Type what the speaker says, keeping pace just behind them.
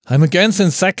I'm against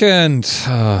in second.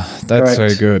 That's Correct.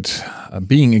 very good.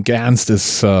 Being against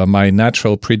is my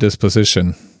natural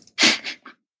predisposition.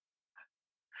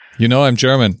 You know, I'm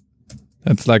German.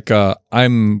 It's like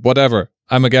I'm whatever.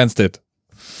 I'm against it.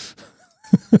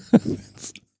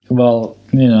 Well,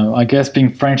 I guess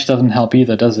being French doesn't help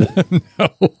either, does it? No.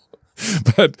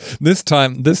 But this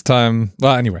time,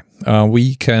 well, anyway,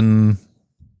 we can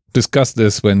discuss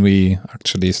this when we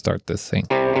actually start this thing.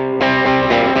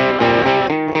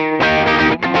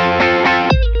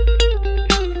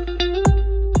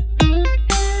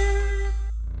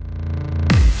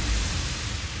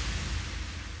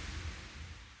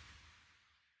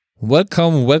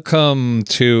 Welcome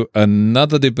to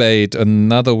another debate,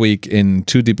 another week in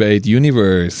Two Debate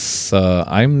Universe.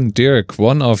 I'm Dirk,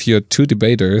 one of your two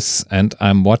debaters, and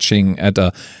I'm watching at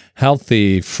a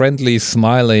healthy, friendly,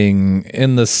 smiling,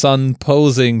 in the sun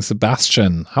posing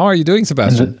Sebastian. How are you doing,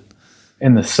 Sebastian?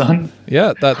 In the sun?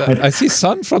 Yeah, I see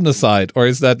sun from the side. Or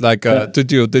is that like,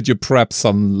 did you prep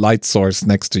some light source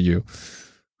next to you?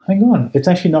 Hang on, it's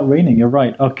actually not raining. You're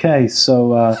right. Okay,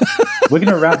 so we're going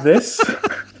to wrap this.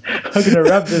 I'm going to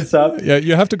wrap this up. Yeah,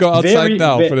 you have to go outside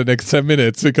for the next 10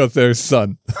 minutes because there's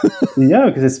sun. Yeah,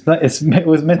 because it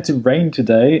was meant to rain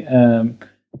today.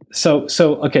 So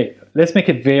okay, let's make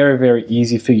it very, very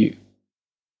easy for you.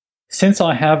 Since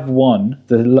I have won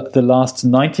the last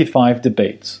 95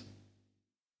 debates,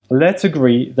 let's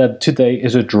agree that today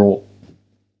is a draw.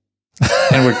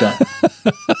 And we're done.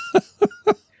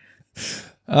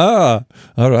 All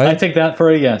right. I take that for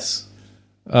a yes.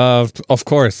 Of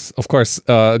course.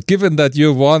 Given that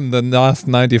you won the last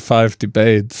 95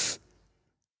 debates,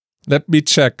 let me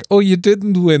check. Oh, you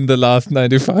didn't win the last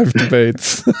 95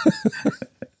 debates.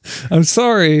 I'm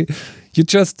sorry. You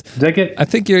just. I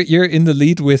think you're in the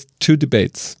lead with 2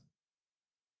 debates.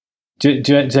 Do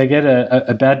I get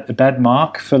a bad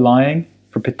mark for lying,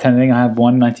 for pretending I have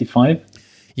won 95?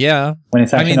 Yeah. When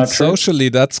it's actually not true. Socially,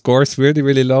 that score's really,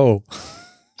 really low.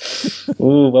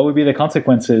 Ooh, what would be the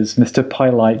consequences, Mr.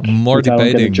 Pie-like? More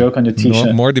debating. Get a joke on your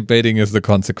t-shirt. More debating is the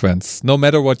consequence. No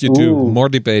matter what you do, more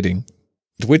debating.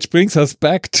 Which brings us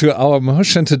back to our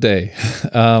motion today.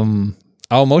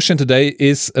 Our motion today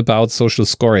is about social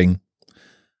scoring.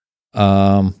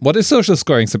 What is social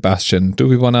scoring, Sebastian? Do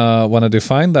we wanna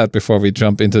define that before we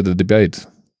jump into the debate?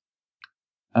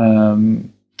 I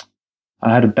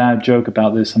had a bad joke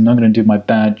about this. I'm not going to do my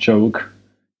bad joke.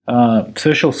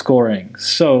 Social scoring.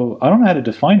 So I don't know how to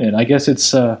define it. I guess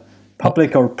it's a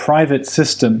public or private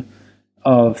system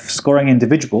of scoring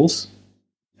individuals,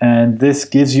 and this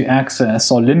gives you access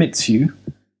or limits you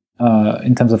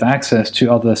in terms of access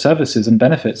to other services and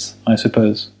benefits, I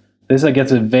suppose. This, I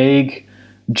guess, a vague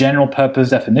general purpose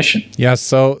definition. Yeah,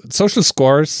 so social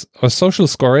scores or social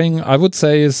scoring, I would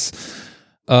say, is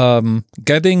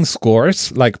getting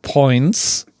scores like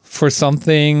points for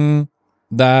something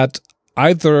that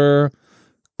either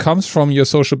comes from your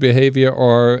social behavior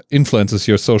or influences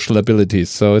your social abilities.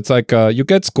 So it's like you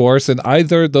get scores, and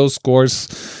either those scores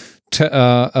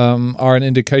are an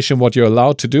indication what you're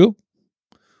allowed to do,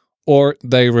 or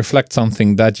they reflect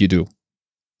something that you do.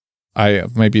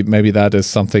 Maybe that is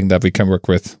something that we can work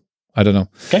with. I don't know.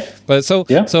 Okay. But so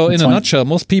in a nutshell,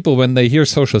 most people, when they hear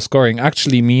social scoring,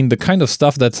 actually mean the kind of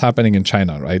stuff that's happening in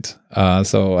China, right?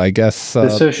 So I guess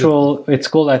it's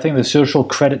called, I think, the social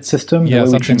credit system. Yeah,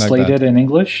 the way we translate it in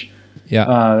English.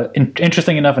 Yeah.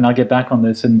 Interesting enough, and I'll get back on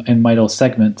this in my little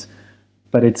segment.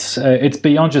 But it's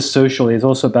beyond just social. It's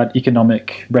also about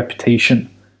economic reputation.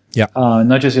 Yeah.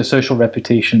 Not just your social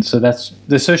reputation. So that's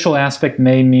the social aspect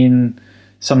may mean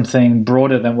something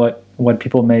broader than what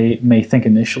people may think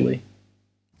initially.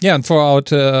 Yeah, and for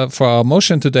our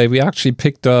motion today, we actually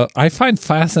picked I find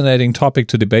fascinating topic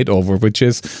to debate over, which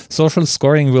is social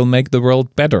scoring will make the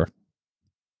world better.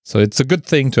 So it's a good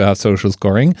thing to have social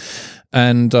scoring,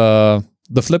 and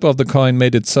the flip of the coin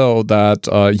made it so that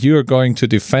you're going to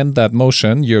defend that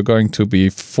motion. You're going to be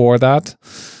for that.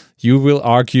 You will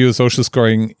argue social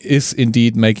scoring is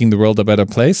indeed making the world a better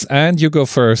place, and you go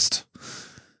first.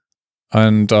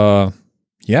 And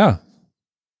yeah.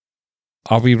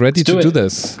 Are we ready to do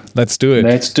this? Let's do it.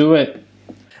 Let's do it.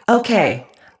 Okay,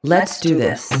 let's do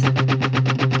this.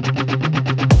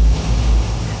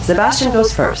 Sebastian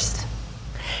goes first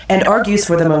and argues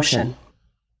for the motion.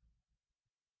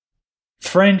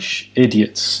 French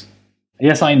idiots.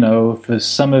 Yes, I know, for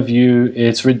some of you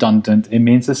it's redundant. It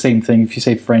means the same thing if you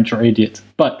say French or idiot.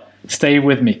 But stay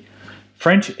with me.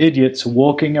 French idiots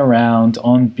walking around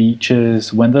on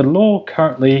beaches when the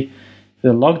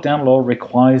lockdown law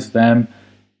requires them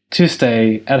to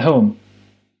stay at home.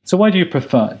 So what do you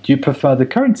prefer? Do you prefer the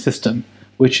current system,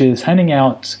 which is handing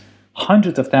out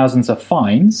hundreds of thousands of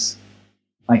fines,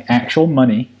 like actual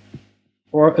money,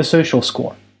 or a social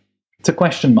score? It's a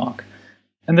question mark.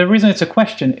 And the reason it's a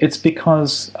question, it's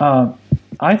because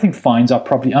I think fines are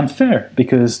probably unfair,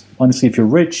 because honestly, if you're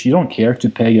rich, you don't care to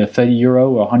pay a 30 euro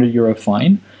or 100 euro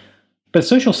fine. But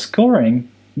social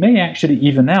scoring may actually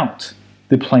even out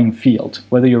the playing field.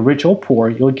 Whether you're rich or poor,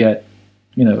 you'll get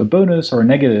a bonus or a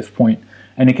negative point,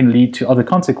 and it can lead to other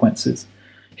consequences.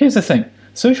 Here's the thing.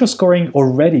 Social scoring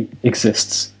already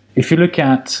exists. If you look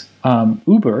at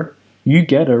Uber, you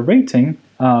get a rating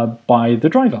by the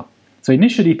driver. So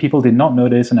initially, people did not know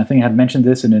this, and I think I had mentioned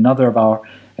this in another of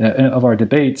our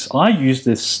debates. I used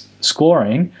this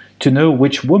scoring to know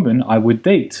which woman I would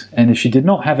date, and if she did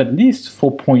not have at least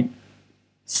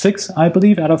 4.6, I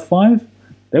believe, out of 5,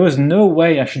 there was no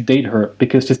way I should date her,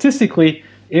 because statistically,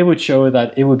 it would show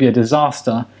that it would be a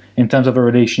disaster in terms of a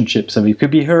relationship. So it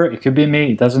could be her, it could be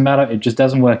me, it doesn't matter, it just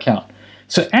doesn't work out.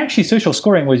 So actually, social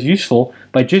scoring was useful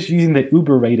by just using the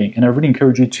Uber rating, and I really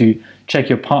encourage you to check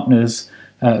your partner's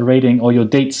rating or your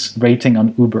date's rating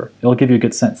on Uber. It'll give you a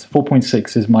good sense.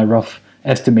 4.6 is my rough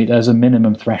estimate as a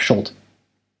minimum threshold.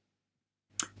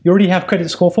 You already have credit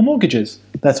score for mortgages.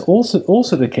 That's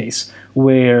also the case,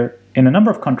 where in a number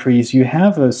of countries you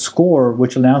have a score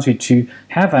which allows you to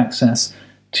have access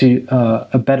to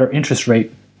a better interest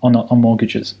rate on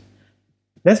mortgages.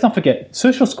 Let's not forget,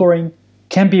 social scoring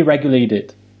can be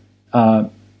regulated.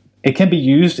 It can be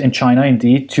used in China,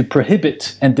 indeed, to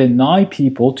prohibit and deny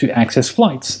people to access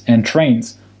flights and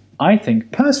trains. I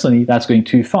think, personally, that's going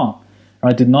too far.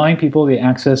 Right? Denying people the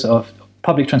access of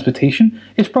public transportation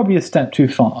is probably a step too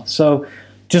far. So,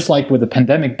 just like with the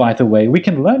pandemic, by the way, we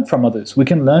can learn from others. We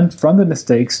can learn from the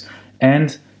mistakes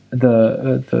and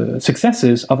the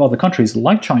successes of other countries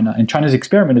like China. And China's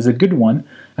experiment is a good one,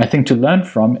 I think, to learn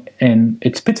from in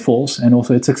its pitfalls and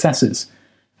also its successes.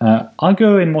 I'll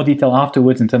go in more detail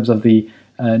afterwards in terms of the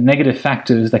negative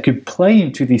factors that could play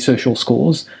into these social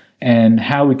scores and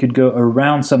how we could go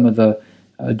around some of the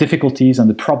difficulties and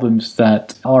the problems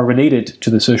that are related to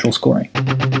the social scoring.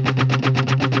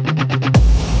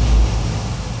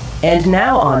 And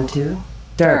now on to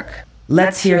Dirk.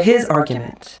 Let's hear his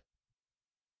argument.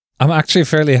 I'm actually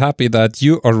fairly happy that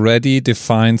you already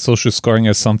defined social scoring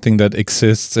as something that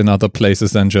exists in other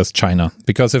places than just China.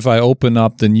 Because if I open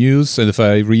up the news and if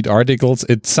I read articles,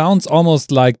 it sounds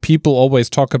almost like people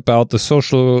always talk about the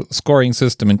social scoring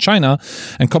system in China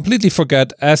and completely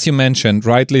forget, as you mentioned,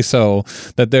 rightly so,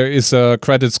 that there is a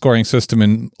credit scoring system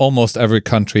in almost every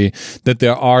country, that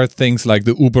there are things like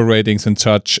the Uber ratings and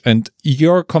such, and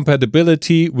your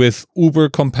compatibility with Uber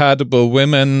compatible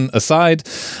women aside,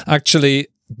 actually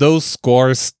those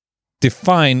scores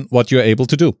define what you're able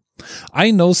to do.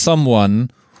 I know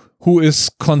someone who is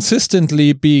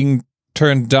consistently being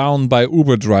turned down by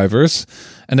Uber drivers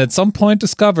and at some point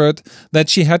discovered that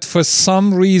she had for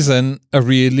some reason a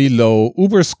really low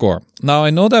Uber score. Now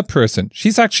I know that person.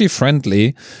 She's actually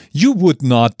friendly. You would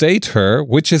not date her,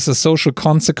 which is a social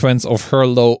consequence of her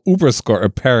low Uber score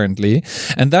apparently.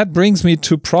 And that brings me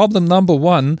to problem number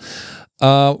 1.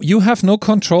 You have no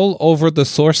control over the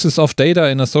sources of data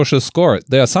in a social score.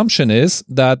 The assumption is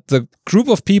that the group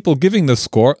of people giving the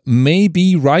score may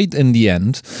be right in the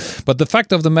end, but the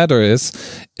fact of the matter is,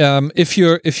 if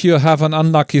you have an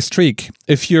unlucky streak,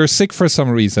 if you're sick for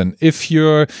some reason, if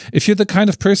you're the kind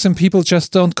of person people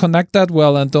just don't connect that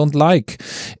well and don't like,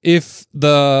 if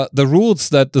the rules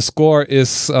that the score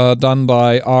is done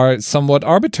by are somewhat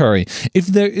arbitrary, if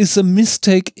there is a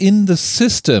mistake in the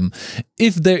system,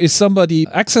 if there is somebody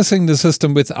accessing the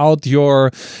system without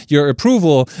your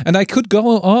approval, and I could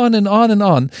go on and on and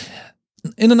on.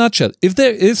 In a nutshell, if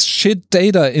there is shit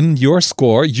data in your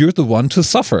score, you're the one to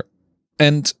suffer.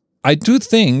 And I do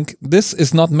think this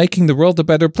is not making the world a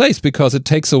better place because it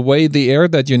takes away the air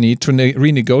that you need to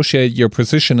renegotiate your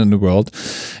position in the world.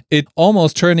 It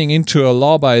almost turning into a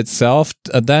law by itself,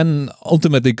 then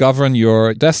ultimately govern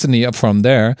your destiny from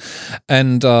there.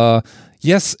 And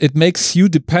yes, it makes you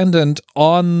dependent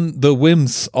on the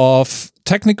whims of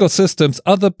technical systems,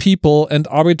 other people, and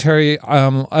arbitrary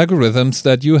algorithms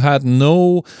that you had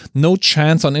no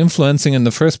chance on influencing in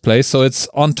the first place. So it's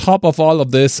on top of all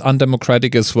of this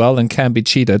undemocratic as well and can be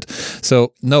cheated.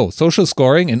 So no, social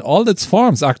scoring in all its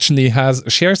forms actually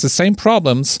shares the same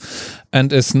problems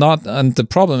and is not. And the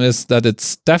problem is that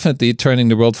it's definitely turning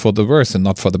the world for the worse and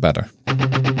not for the better.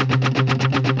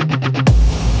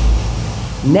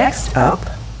 Next up,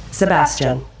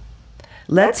 Sebastian.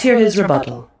 Let's hear his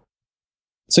rebuttal.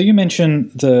 So you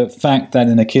mentioned the fact that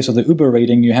in the case of the Uber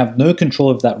rating, you have no control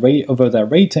of over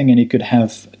that rating and it could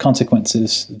have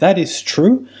consequences. That is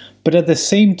true, but at the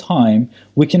same time,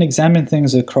 we can examine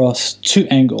things across 2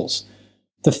 angles.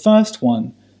 The first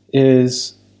one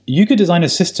is you could design a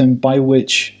system by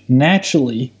which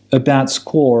naturally a bad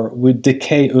score would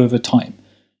decay over time.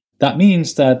 That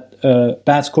means that a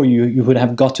bad score you would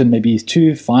have gotten maybe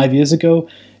 2-5 years ago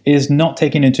is not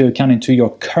taken into account into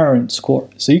your current score.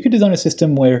 So you could design a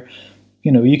system where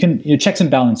you can checks and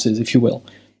balances, if you will.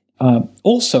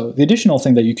 Also, the additional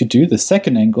thing that you could do, the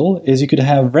second angle, is you could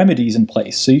have remedies in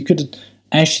place. So you could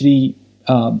actually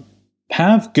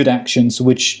have good actions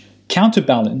which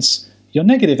counterbalance your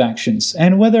negative actions.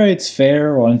 And whether it's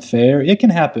fair or unfair, it can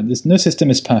happen. No system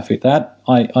is perfect. That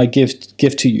I give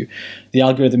to you. The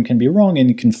algorithm can be wrong and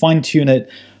you can fine-tune it.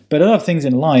 But a lot of things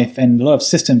in life and a lot of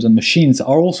systems and machines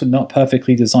are also not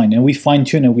perfectly designed. And we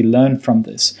fine-tune and we learn from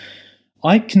this.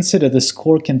 I consider the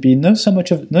score can be not so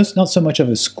much of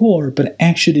a score, but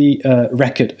actually a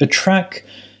record, a track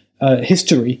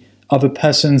history of a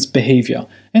person's behavior.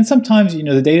 And sometimes,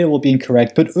 the data will be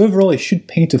incorrect, but overall it should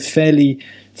paint a fairly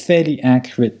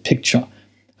accurate picture.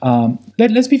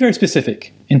 Let's be very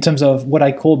specific in terms of what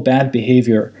I call bad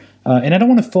behavior. And I don't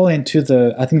want to fall into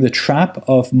the trap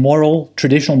of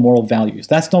traditional moral values.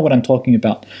 That's not what I'm talking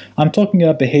about. I'm talking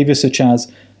about behavior such as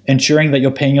ensuring that you're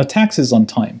paying your taxes on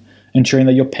time, ensuring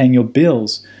that you're paying your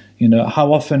bills.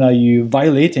 How often are you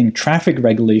violating traffic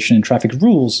regulation and traffic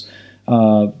rules,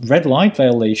 red light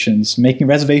violations, making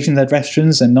reservations at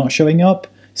restaurants and not showing up,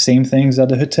 same things at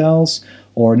the hotels,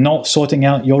 or not sorting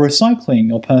out your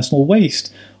recycling or personal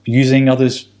waste, using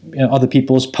other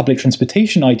people's public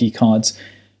transportation ID cards,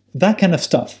 that kind of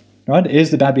stuff, right,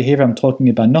 is the bad behavior I'm talking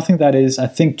about. Nothing that is, I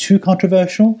think, too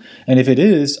controversial. And if it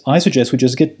is, I suggest we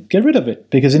just get rid of it,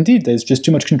 because indeed there's just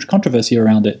too much controversy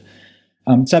around it.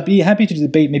 So I'd be happy to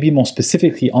debate maybe more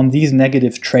specifically on these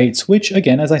negative traits, which,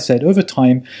 again, as I said, over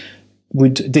time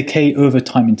would decay over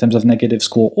time in terms of negative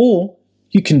score. Or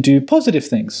you can do positive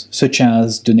things, such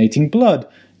as donating blood,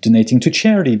 donating to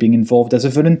charity, being involved as a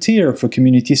volunteer for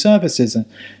community services,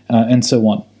 and so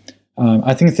on.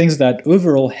 I think things that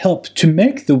overall help to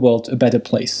make the world a better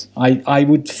place. I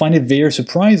would find it very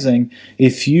surprising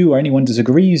if you or anyone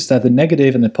disagrees that the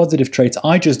negative and the positive traits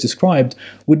I just described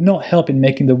would not help in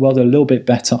making the world a little bit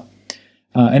better.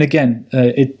 And again,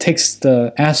 it takes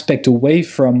the aspect away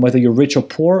from whether you're rich or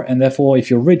poor, and therefore if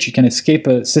you're rich, you can escape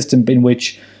a system in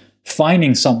which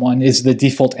fining someone is the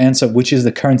default answer, which is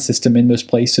the current system in most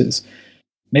places.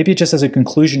 Maybe just as a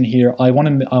conclusion here, I want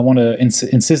to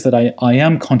insist that I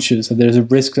am conscious that there's a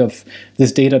risk of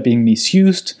this data being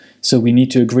misused. So we need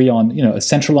to agree on a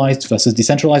centralized versus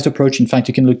decentralized approach. In fact,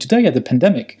 you can look today at the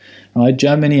pandemic. Right?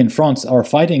 Germany and France are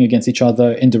fighting against each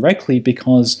other indirectly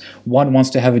because one wants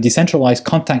to have a decentralized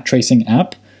contact tracing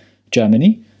app,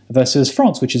 Germany, versus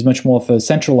France, which is much more of a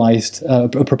centralized, a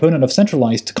proponent of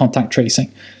centralized contact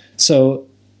tracing. So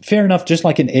fair enough, just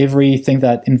like in everything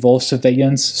that involves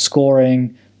surveillance,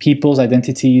 scoring, people's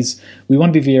identities, we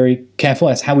want to be very careful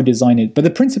as how we design it. But the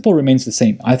principle remains the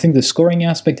same. I think the scoring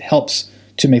aspect helps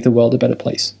to make the world a better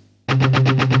place.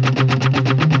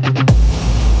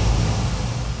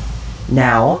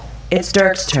 Now, it's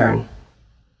Dirk's turn.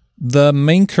 The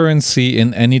main currency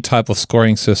in any type of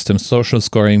scoring system, social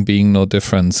scoring being no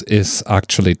different, is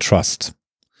actually trust.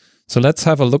 So let's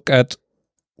have a look at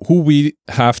who we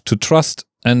have to trust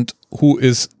and who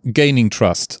is gaining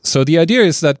trust. So the idea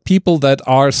is that people that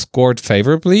are scored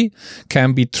favorably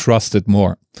can be trusted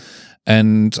more.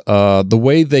 And the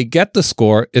way they get the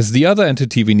score is the other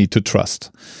entity we need to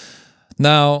trust.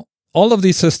 Now, all of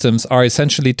these systems are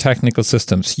essentially technical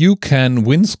systems. You can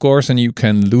win scores and you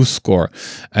can lose score.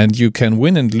 And you can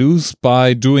win and lose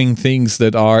by doing things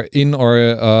that are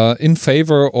in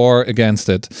favor or against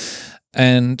it.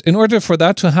 And in order for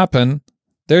that to happen,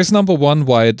 there's number one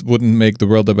why it wouldn't make the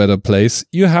world a better place.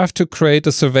 You have to create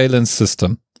a surveillance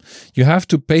system. You have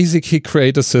to basically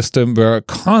create a system where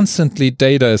constantly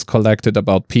data is collected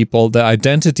about people. The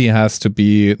identity has to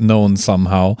be known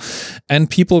somehow. And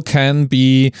people can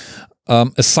be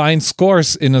assigned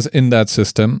scores in that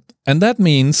system. And that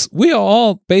means we are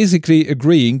all basically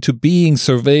agreeing to being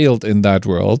surveilled in that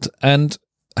world and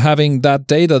having that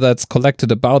data that's collected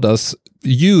about us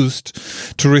used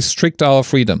to restrict our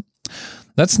freedom.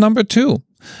 That's number two.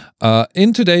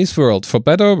 In today's world, for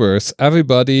better or worse,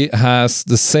 everybody has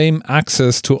the same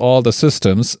access to all the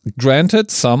systems.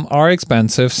 Granted, some are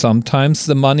expensive. Sometimes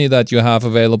the money that you have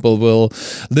available will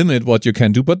limit what you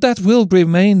can do, but that will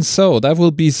remain so. That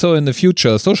will be so in the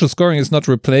future. Social scoring is not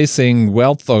replacing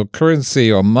wealth or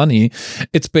currency or money.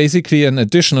 It's basically an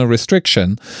additional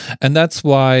restriction. And that's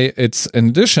why it's, in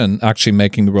addition, actually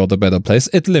making the world a better place.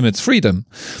 It limits freedom.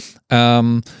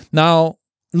 Now,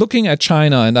 looking at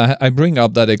China, and I bring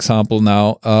up that example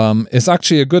now, is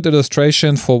actually a good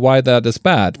illustration for why that is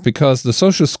bad, because the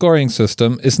social scoring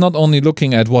system is not only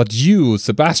looking at what you,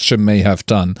 Sebastian, may have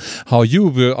done, how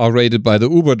you are rated by the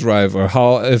Uber driver,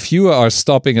 how if you are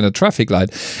stopping in a traffic light,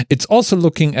 it's also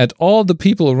looking at all the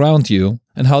people around you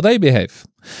and how they behave.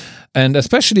 And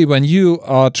especially when you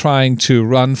are trying to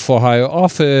run for higher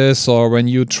office or when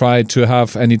you try to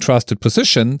have any trusted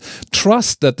position,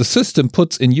 trust that the system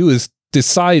puts in you is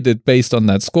decided based on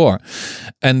that score.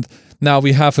 And now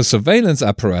we have a surveillance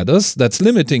apparatus that's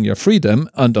limiting your freedom,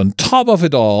 and on top of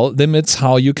it all, limits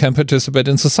how you can participate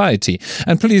in society.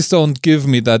 And please don't give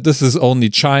me that this is only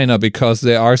China because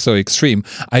they are so extreme.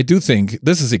 I do think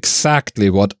this is exactly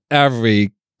what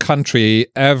every country,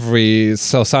 every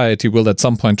society will at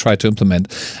some point try to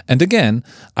implement. And again,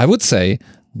 I would say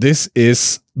this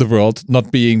is the world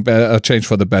not being a change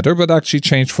for the better, but actually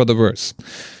change for the worse.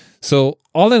 So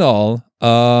all in all,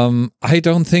 I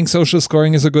don't think social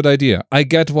scoring is a good idea. I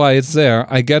get why it's there.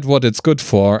 I get what it's good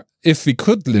for. If we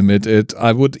could limit it,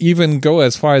 I would even go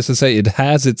as far as to say it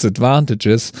has its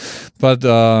advantages. But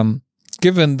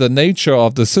given the nature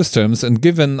of the systems and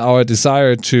given our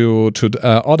desire to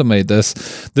automate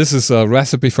this is a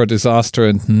recipe for disaster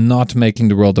and not making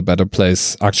the world a better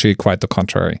place. Actually, quite the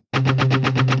contrary.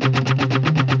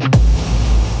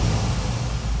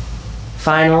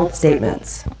 Final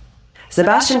statements.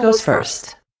 Sebastian goes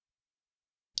first.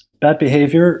 Bad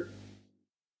behavior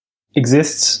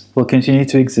exists, will continue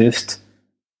to exist.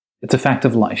 It's a fact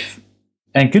of life.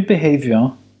 And good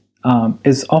behavior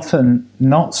is often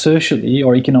not socially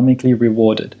or economically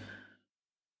rewarded.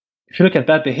 If you look at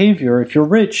bad behavior, if you're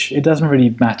rich, it doesn't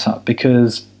really matter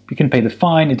because you can pay the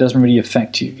fine, it doesn't really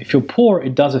affect you. If you're poor,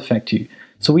 it does affect you.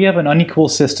 So we have an unequal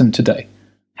system today.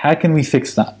 How can we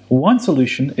fix that? One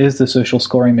solution is the social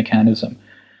scoring mechanism.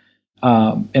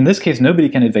 In this case, nobody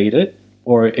can evade it,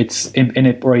 or or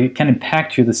it can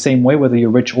impact you the same way whether you're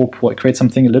rich or poor. It creates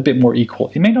something a little bit more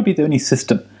equal. It may not be the only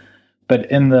system, but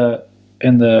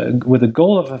with the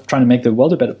goal of trying to make the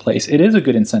world a better place, it is a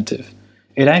good incentive.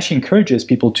 It actually encourages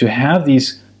people to have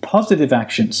these positive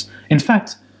actions. In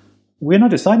fact, we're not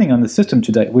deciding on the system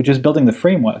today. We're just building the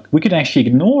framework. We could actually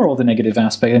ignore all the negative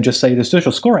aspects and just say the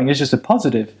social scoring is just a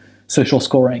positive social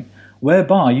scoring,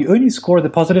 whereby you only score the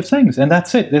positive things, and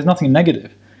that's it. There's nothing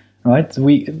negative, right?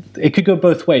 It could go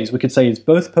both ways. We could say it's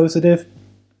both positive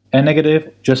and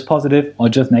negative, just positive, or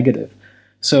just negative.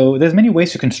 So there's many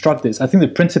ways to construct this. I think the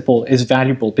principle is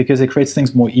valuable because it creates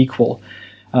things more equal.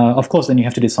 Of course, then you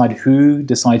have to decide who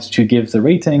decides to give the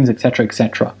ratings, etc.,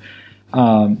 etc.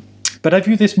 But I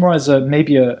view this more as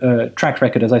maybe a track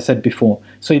record, as I said before.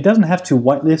 So it doesn't have to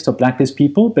whitelist or blacklist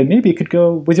people, but maybe it could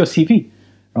go with your CV,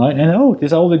 right? And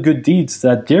these are all the good deeds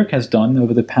that Dirk has done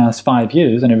over the past 5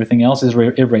 years, and everything else is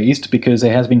erased because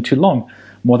it has been too long,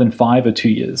 more than 5 or 2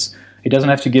 years. It doesn't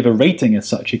have to give a rating as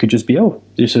such. It could just be,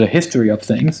 there's a history of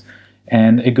things,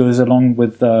 and it goes along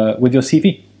with your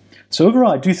CV. So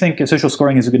overall, I do think social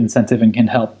scoring is a good incentive and can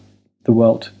help the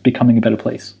world becoming a better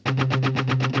place.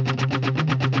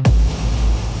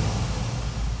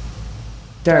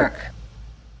 Dirk.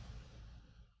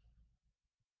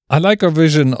 I like our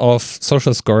vision of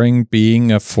social scoring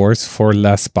being a force for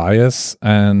less bias,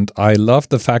 and I love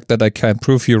the fact that I can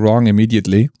prove you wrong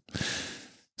immediately.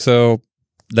 So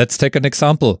let's take an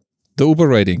example, the Uber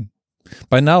rating.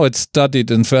 By now it's studied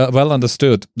and well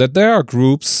understood that there are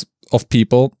groups of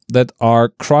people that are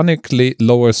chronically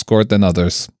lower scored than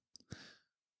others.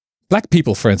 Black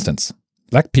people, for instance.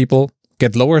 Black people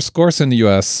get lower scores in the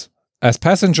US as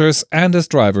passengers and as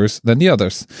drivers than the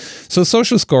others. So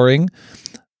social scoring,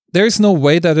 there is no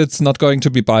way that it's not going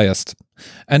to be biased.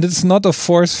 And it's not a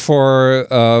force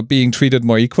for being treated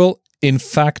more equal. In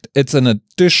fact, it's an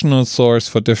additional source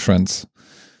for difference.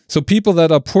 So people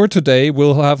that are poor today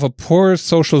will have a poor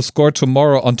social score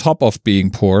tomorrow on top of being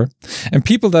poor. And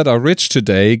people that are rich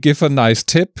today give a nice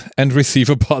tip and receive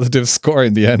a positive score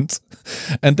in the end.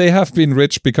 And they have been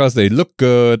rich because they look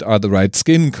good, are the right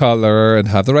skin color, and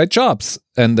have the right jobs.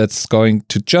 And that's going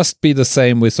to just be the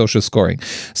same with social scoring.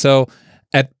 So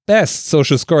at best,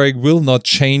 social scoring will not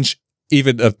change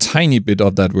even a tiny bit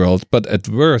of that world. But at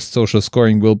worst, social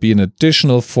scoring will be an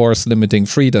additional force limiting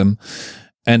freedom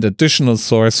and additional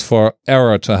source for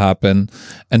error to happen,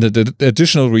 and an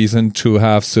additional reason to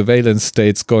have surveillance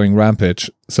states going rampage.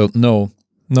 So no,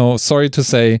 sorry to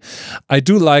say, I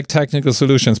do like technical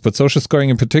solutions, but social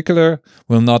scoring in particular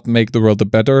will not make the world a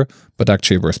better, but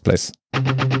actually a worse place.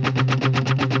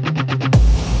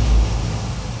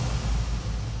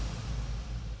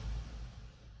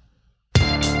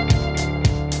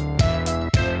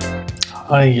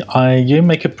 You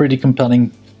make a pretty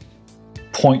compelling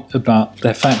point about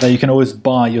the fact that you can always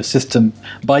buy your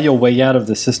way out of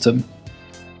the system.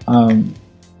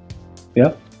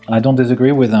 Yeah, I don't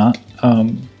disagree with that.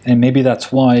 And maybe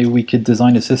that's why we could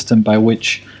design a system by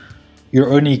which you're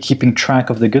only keeping track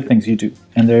of the good things you do,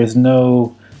 and there is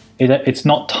it's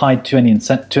not tied to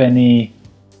any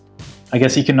I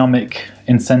guess economic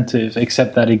incentive,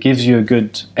 except that it gives you a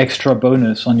good extra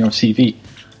bonus on your CV.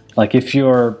 Like if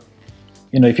you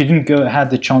didn't had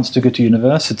the chance to go to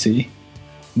university,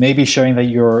 maybe showing that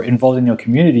you're involved in your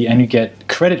community and you get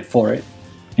credit for it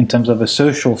in terms of a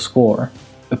social score,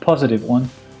 a positive one,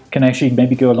 can actually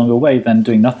maybe go a longer way than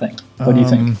doing nothing. What do you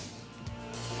think?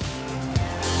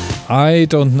 I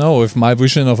don't know if my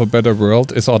vision of a better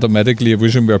world is automatically a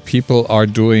vision where people are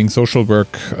doing social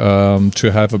work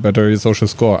to have a better social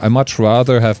score. I much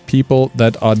rather have people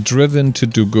that are driven to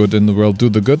do good in the world, do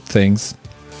the good things,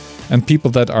 and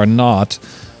people that are not.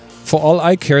 For all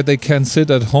I care, they can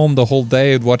sit at home the whole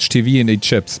day and watch TV and eat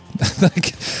chips.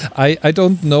 I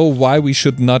don't know why we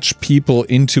should nudge people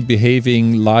into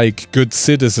behaving like good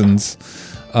citizens.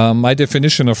 My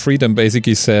definition of freedom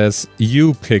basically says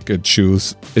you pick and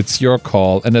choose. It's your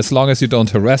call. And as long as you don't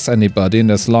harass anybody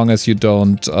and as long as you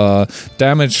don't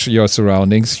damage your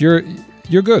surroundings, you're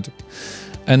good.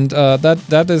 And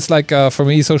that is like, for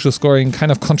me, social scoring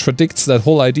kind of contradicts that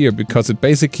whole idea because it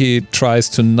basically tries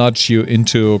to nudge you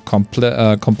into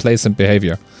complacent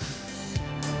behavior.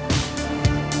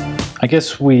 I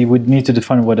guess we would need to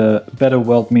define what a better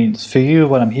world means. For you,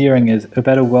 what I'm hearing is a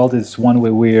better world is one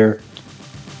where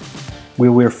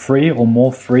we're free or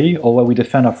more free, or where we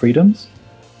defend our freedoms.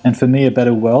 And for me, a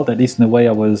better world, at least in the way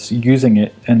I was using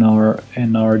it in our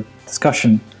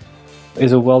discussion,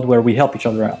 is a world where we help each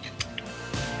other out.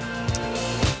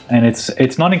 And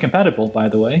it's not incompatible, by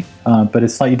the way, but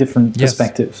it's slightly different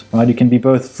perspectives, right? You can be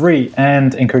both free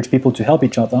and encourage people to help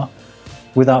each other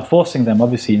without forcing them,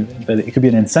 obviously. But it could be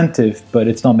an incentive, but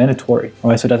it's not mandatory,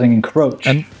 right? So it doesn't encroach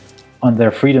on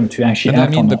their freedom to actually act on it.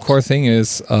 And I mean, the core thing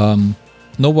is,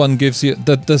 no one gives you...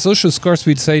 The social scores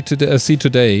we see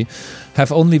today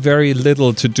have only very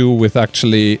little to do with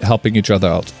actually helping each other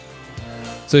out.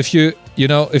 So if you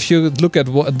look at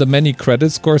the many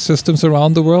credit score systems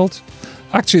around the world,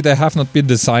 actually they have not been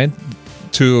designed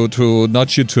to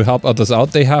nudge you to help others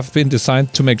out. They have been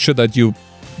designed to make sure that you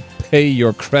pay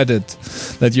your credit,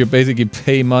 that you basically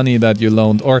pay money that you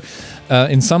loaned. Or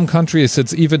in some countries,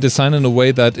 it's even designed in a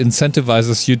way that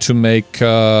incentivizes you to make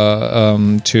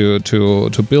to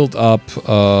build up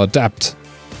debt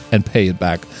and pay it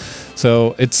back.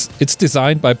 So it's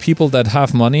designed by people that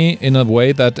have money in a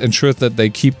way that ensures that they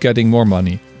keep getting more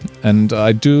money. And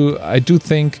I do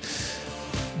think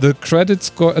the credit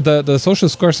score, the social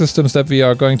score systems that we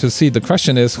are going to see, the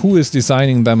question is who is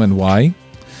designing them and why.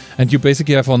 And you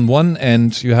basically have on one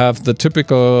end, you have the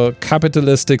typical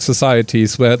capitalistic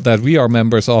societies that we are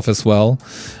members of as well,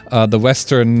 the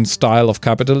Western style of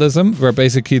capitalism, where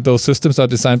basically those systems are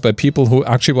designed by people who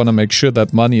actually want to make sure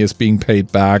that money is being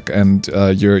paid back and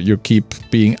you keep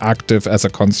being active as a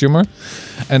consumer.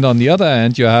 And on the other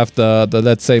end, you have the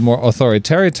let's say, more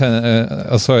authoritarian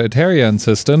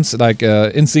systems, like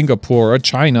in Singapore or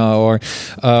China, or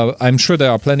I'm sure there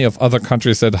are plenty of other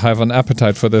countries that have an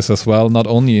appetite for this as well, not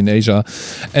only in Asia.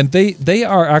 And they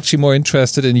are actually more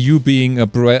interested in you being a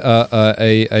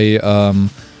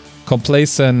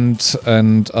complacent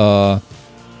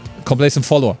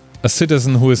follower, a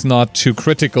citizen who is not too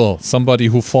critical, somebody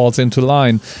who falls into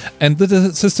line. And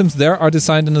the systems there are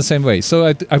designed in the same way.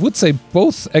 So I would say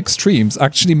both extremes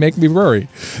actually make me worry.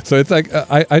 So it's like,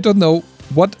 I don't know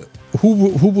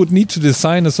who would need to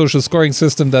design a social scoring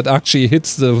system that actually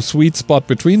hits the sweet spot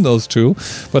between those two.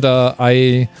 But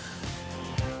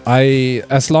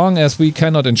as long as we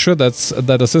cannot ensure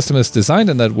that a system is designed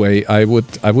in that way, I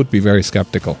would be very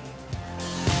skeptical.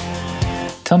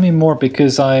 Tell me more,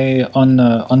 because on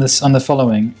the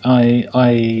following,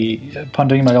 upon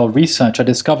doing my old research, I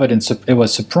discovered it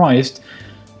was surprised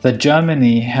that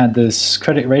Germany had this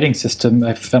credit rating system,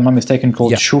 if I'm not mistaken,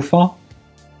 called Schufa,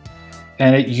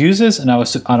 and it uses, and I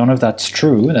don't know if that's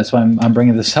true. That's why I'm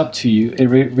bringing this up to you. It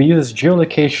reuses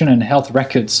geolocation and health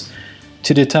records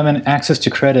to determine access to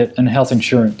credit and health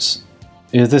insurance.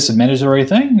 Is this a mandatory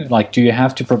thing? Like, do you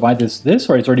have to provide this,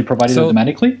 or it's already provided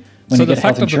automatically when you get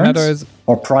health insurance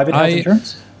or private health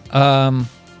insurance?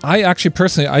 I actually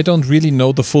personally, I don't really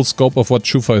know the full scope of what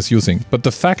Schufa is using. But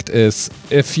the fact is,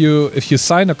 if you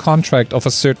sign a contract of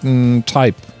a certain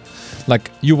type,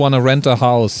 like you want to rent a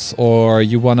house or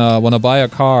you want to buy a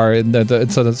car and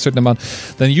it's a certain amount,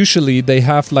 then usually they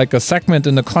have like a segment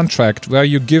in the contract where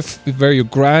you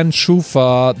grant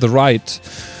Schufa the right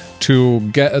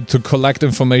to collect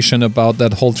information about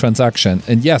that whole transaction.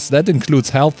 And yes, that includes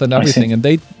health and everything. And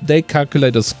they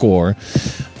calculate a score.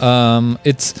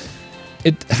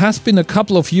 It has been a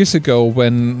couple of years ago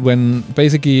when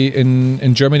basically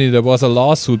in Germany there was a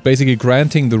lawsuit basically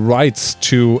granting the rights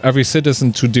to every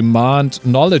citizen to demand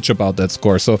knowledge about that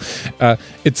score. So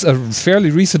it's a fairly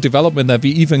recent development that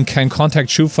we even can contact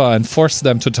Schufa and force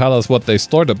them to tell us what they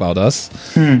stored about us.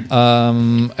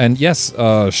 And yes,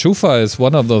 Schufa is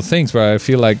one of those things where I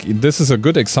feel like this is a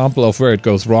good example of where it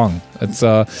goes wrong. It's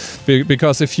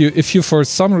because if you for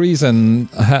some reason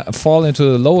fall into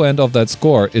the low end of that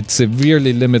score, it severely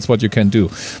limits what you can do.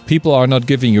 People are not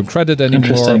giving you credit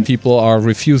anymore. People are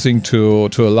refusing to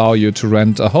allow you to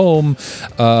rent a home.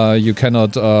 You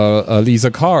cannot lease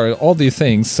a car. All these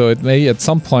things. So it may at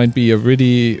some point be a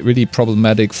really, really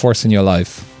problematic force in your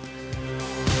life.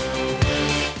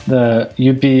 I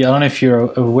don't know if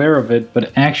you're aware of it,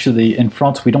 but actually in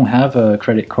France we don't have a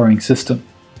credit scoring system.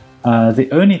 The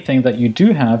only thing that you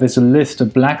do have is a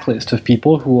blacklist of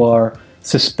people who are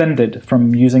suspended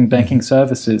from using banking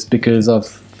services because of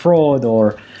fraud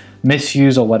or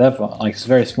misuse or whatever. Like it's a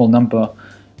very small number.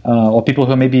 Or people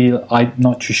who are maybe, I'm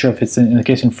not too sure if it's in the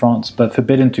case in France, but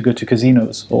forbidden to go to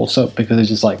casinos also because they're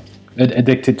just like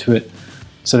addicted to it.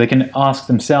 So they can ask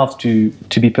themselves to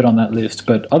be put on that list.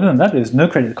 But other than that, there's no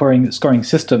credit scoring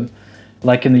system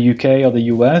like in the UK or the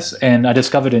US, and I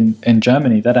discovered in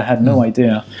Germany that I had no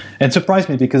idea. And it surprised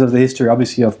me because of the history,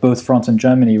 obviously, of both France and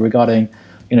Germany regarding,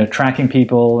 tracking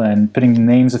people and putting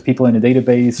names of people in a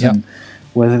database and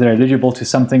whether they're eligible to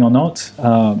something or not.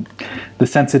 The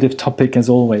sensitive topic, as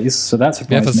always. So that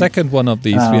surprised me. We have a second one of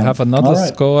these. We have another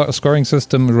scoring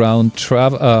system around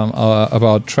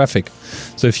about traffic.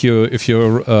 So if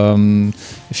you're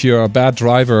a bad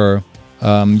driver,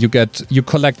 you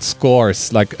collect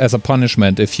scores like as a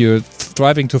punishment. If you're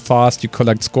driving too fast, you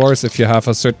collect scores. If you have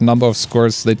a certain number of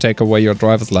scores, they take away your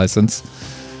driver's license.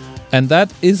 And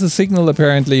that is a signal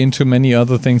apparently into many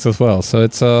other things as well. So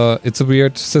it's a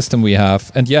weird system we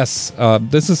have. And yes,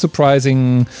 this is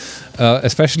surprising,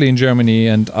 especially in Germany.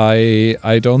 And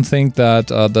I don't think that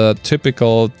the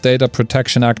typical data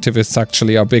protection activists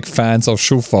actually are big fans of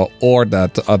Schufa or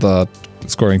that other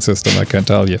scoring system, I can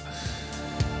tell you.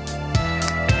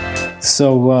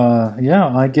 So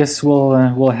I guess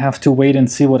we'll have to wait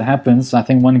and see what happens. I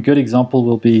think one good example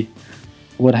will be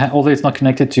although it's not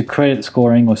connected to credit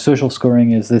scoring or social scoring,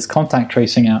 is this contact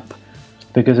tracing app,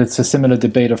 because it's a similar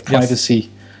debate of privacy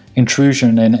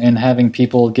intrusion and having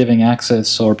people giving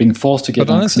access or being forced to give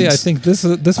access. But honestly, I think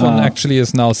this one actually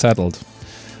is now settled.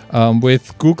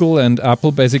 With Google and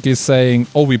Apple basically saying,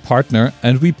 we partner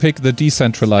and we pick the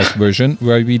decentralized version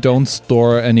where we don't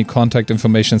store any contact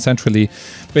information centrally.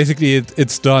 Basically,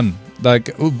 it's done. Like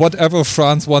whatever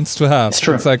France wants to have.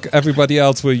 It's like everybody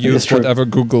else will use whatever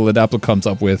Google and Apple comes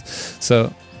up with.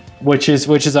 So, which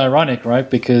is ironic, right?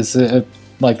 Because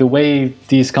like the way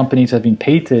these companies have been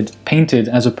painted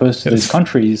as opposed to these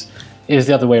countries is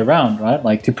the other way around, right?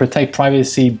 Like to protect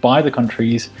privacy by the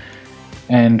countries,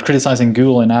 and criticizing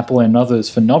Google and Apple and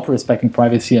others for not respecting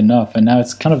privacy enough. And now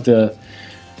it's kind of the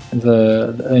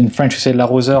in French we say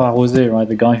l'arroseur arrosé, right?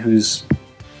 The guy who's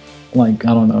like,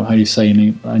 I don't know how you say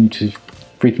it. I need to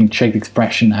freaking check the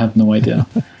expression. I have no idea.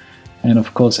 And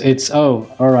of course it's all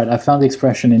right. I found the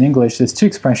expression in English. There's two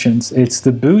expressions. It's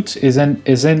the boot is on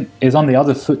the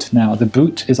other foot now. The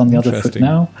boot is on the other foot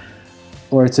now,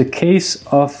 or it's a case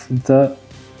of the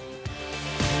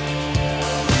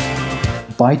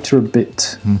biter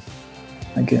bit,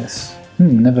 I guess.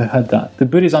 Never heard that. The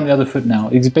boot is on the other foot now.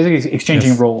 It's basically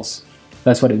exchanging roles.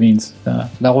 That's what it means.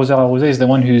 L'arroseur arrosé is the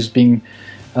one who's being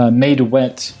made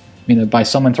wet, by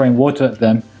someone throwing water at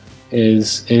them,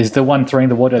 is the one throwing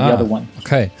the water at the other one.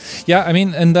 Okay. Yeah, I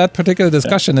mean, in that particular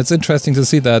discussion, it's interesting to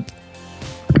see that.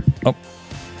 Oh,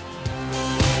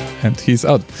 and he's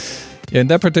out. In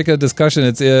that particular discussion,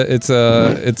 it's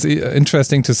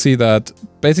interesting to see that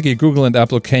basically Google and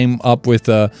Apple came up with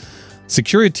the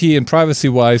security and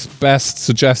privacy-wise best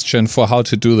suggestion for how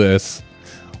to do this.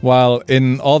 While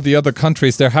in all the other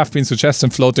countries, there have been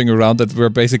suggestions floating around that were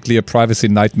basically a privacy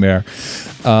nightmare.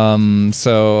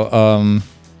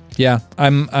 Yeah,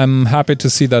 I'm happy to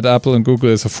see that Apple and Google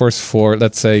is a force for,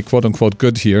 let's say, quote unquote,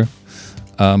 good here.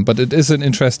 But it is an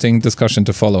interesting discussion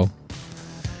to follow.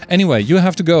 Anyway, you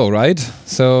have to go, right?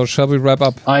 So shall we wrap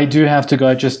up? I do have to go.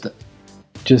 I just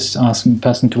asked the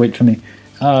person to wait for me.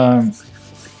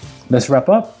 Let's wrap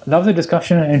up. Lovely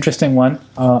discussion, an interesting one.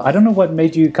 I don't know what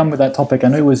made you come with that topic. I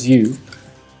know it was you.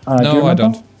 No, I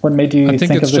don't. What made you think of this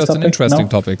topic? I think it's just an interesting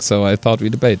topic, so I thought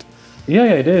we'd debate. Yeah,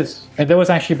 it is. And there was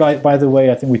actually, by the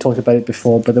way, I think we talked about it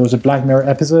before, but there was a Black Mirror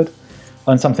episode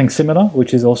on something similar,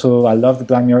 which is also, I love the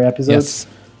Black Mirror episodes. Yes.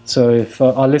 So if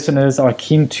our listeners are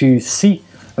keen to see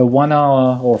a 1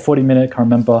 hour or 40-minute, can't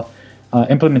remember,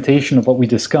 implementation of what we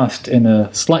discussed in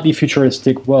a slightly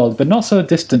futuristic world, but not so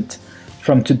distant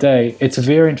from today, it's a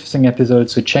very interesting episode.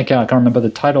 So check out. I can't remember the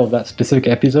title of that specific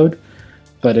episode,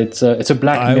 but it's a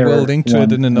Black Mirror. I will link to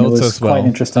it in the notes as well. Quite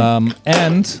interesting.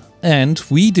 And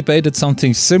we debated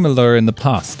something similar in the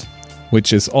past,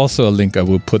 which is also a link I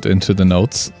will put into the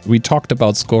notes. We talked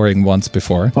about scoring once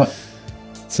before. What?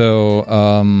 So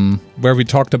where we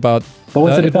talked about what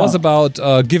was it about? It was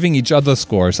about giving each other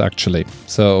scores, actually.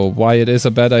 So why it is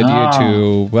a bad idea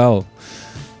to, well,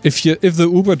 if the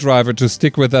Uber driver, to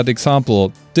stick with that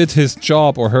example, did his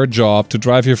job or her job to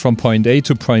drive you from point A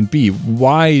to point B,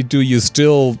 why do you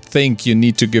still think you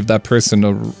need to give that person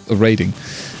a rating?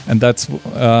 And that's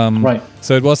right.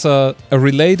 So it was a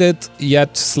related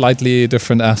yet slightly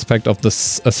different aspect of a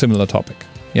similar topic.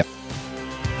 Yeah.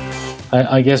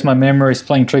 I guess my memory is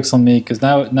playing tricks on me because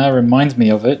now it reminds me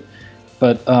of it.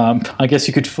 But I guess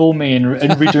you could fool me in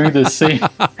redoing the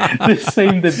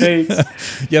same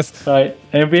debates. Yes. Right.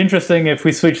 And it'd be interesting if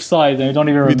we switch sides and we don't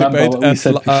even remember what we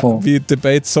said before. We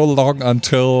debate so long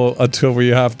until we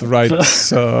have the right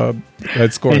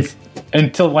scores.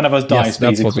 Until one of us dies. Yes,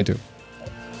 that's what we do.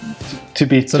 To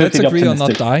be so let's agree on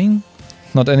not dying,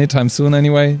 not anytime soon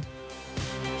anyway,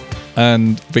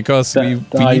 and because we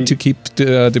need to keep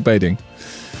debating.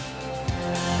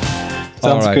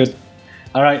 Sounds good.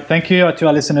 All right, thank you to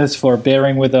our listeners for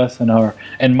bearing with us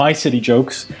and my silly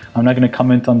jokes. I'm not going to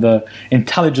comment on the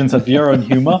intelligence of your own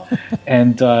humor,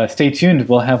 and stay tuned.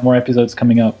 We'll have more episodes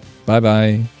coming up.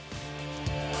 Bye-bye.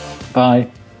 Bye.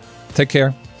 Take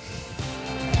care.